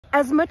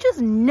As much as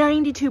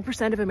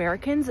 92% of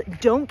Americans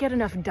don't get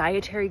enough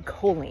dietary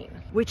choline,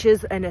 which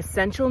is an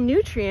essential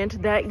nutrient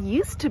that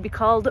used to be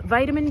called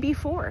vitamin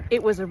B4.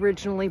 It was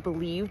originally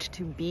believed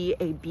to be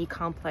a B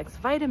complex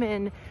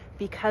vitamin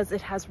because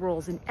it has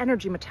roles in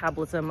energy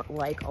metabolism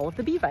like all of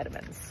the B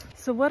vitamins.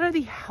 So what are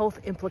the health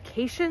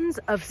implications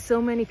of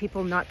so many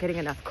people not getting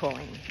enough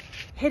choline?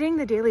 Hitting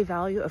the daily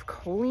value of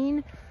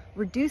choline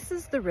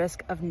reduces the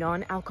risk of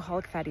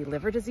non-alcoholic fatty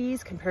liver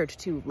disease compared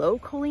to low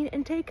choline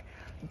intake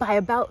by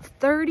about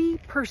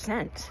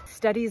 30%.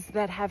 Studies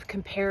that have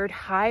compared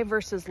high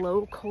versus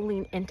low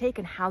choline intake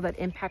and how that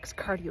impacts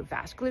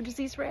cardiovascular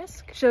disease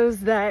risk shows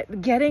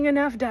that getting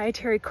enough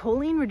dietary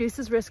choline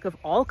reduces risk of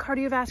all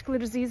cardiovascular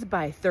disease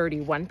by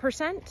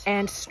 31%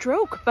 and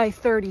stroke by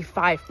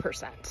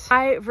 35%.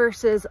 High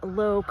versus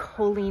low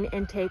choline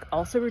intake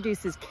also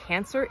reduces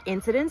cancer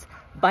incidence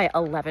by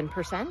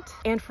 11%.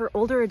 And for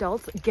older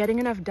adults, getting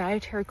enough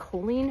dietary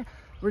choline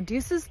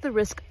reduces the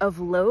risk of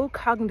low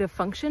cognitive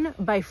function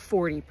by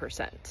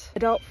 40%.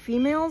 Adult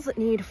females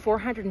need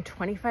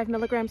 425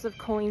 milligrams of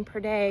choline per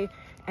day,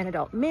 and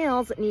adult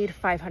males need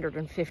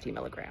 550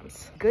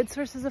 milligrams. Good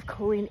sources of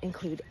choline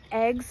include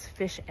eggs,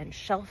 fish and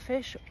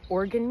shellfish,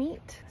 organ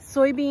meat,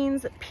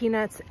 soybeans,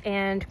 peanuts,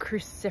 and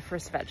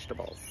cruciferous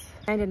vegetables.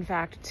 And in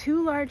fact,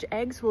 2 large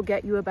eggs will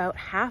get you about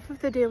half of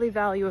the daily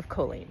value of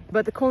choline.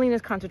 But the choline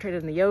is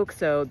concentrated in the yolk,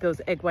 so those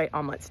egg white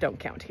omelets don't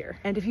count here.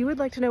 And if you would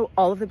like to know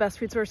all of the best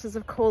food sources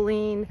of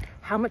choline,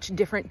 how much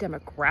different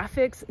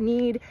demographics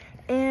need,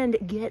 and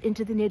get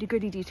into the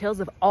nitty-gritty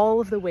details of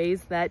all of the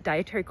ways that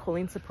dietary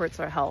choline supports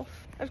our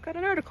health, I've got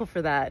an article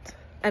for that.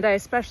 And I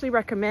especially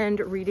recommend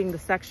reading the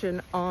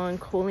section on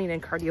choline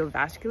and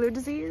cardiovascular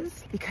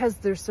disease because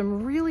there's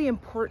some really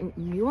important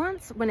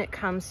nuance when it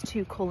comes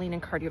to choline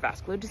and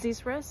cardiovascular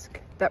disease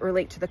risk that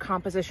relate to the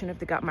composition of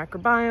the gut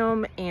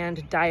microbiome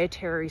and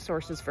dietary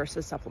sources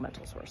versus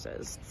supplemental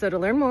sources. So to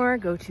learn more,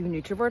 go to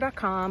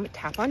nutrivore.com,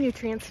 tap on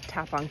nutrients,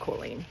 tap on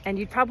choline. And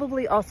you'd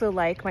probably also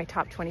like my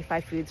top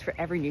 25 foods for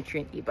every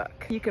nutrient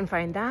ebook. You can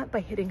find that by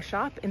hitting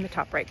shop in the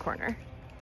top right corner.